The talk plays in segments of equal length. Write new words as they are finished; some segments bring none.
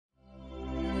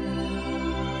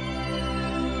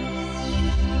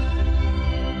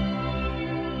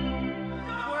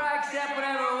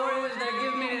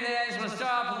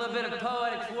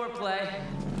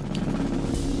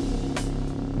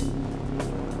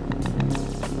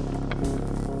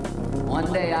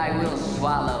One day I will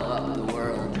swallow up the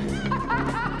world.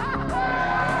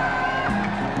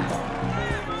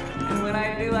 And when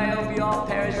I do, I hope you all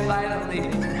perish violently.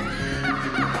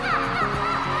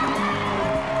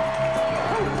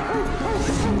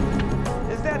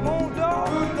 Is that Moon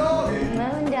Dog? Moon Dog.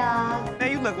 Moon Dog.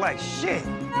 Man, you look like shit.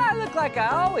 I look like I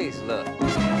always look.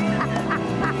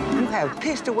 You have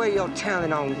pissed away your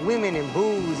talent on women and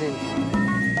booze and...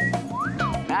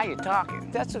 Now you're talking.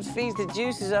 That's what feeds the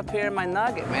juices up here in my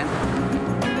nugget, man.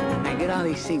 I get all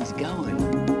these things going.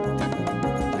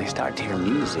 I start to hear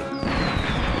music.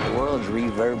 The world's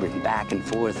reverberating back and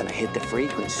forth, and I hit the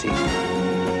frequency. And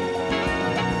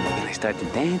I start to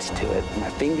dance to it, and my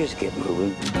fingers get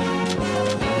moving.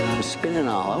 I'm spinning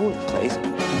all over the place.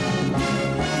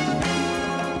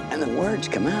 And the words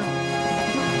come out.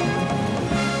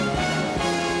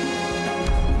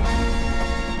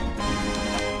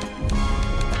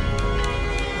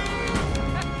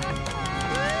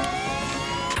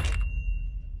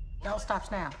 It all stops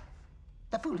now.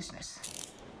 The foolishness.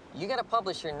 You gotta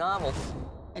publish your novels.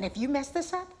 And if you mess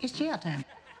this up, it's jail time.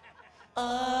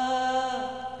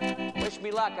 Wish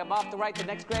me luck. I'm off to write the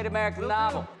next great American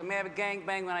novel. I may have a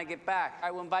gangbang when I get back.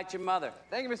 I will invite your mother.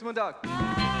 Thank you, Mr. Moon Dog.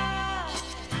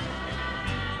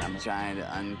 I'm trying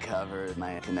to uncover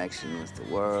my connection with the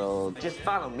world. Just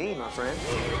follow me, my friend.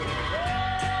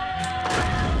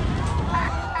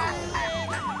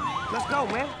 Let's go,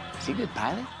 man. Is he a good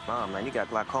pilot? Mom, man, you got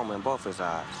glaucoma in both his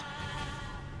eyes.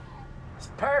 It's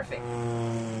perfect.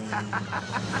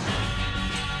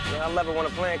 Yeah, I love it when a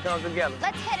plan comes together.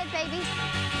 Let's hit it, baby.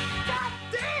 God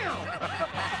damn!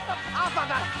 I'm about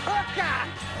to hook.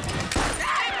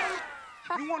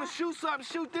 You want to shoot something?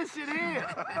 Shoot this shit here.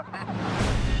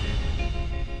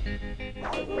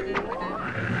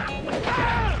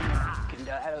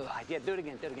 Yeah, do it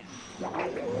again, do it again.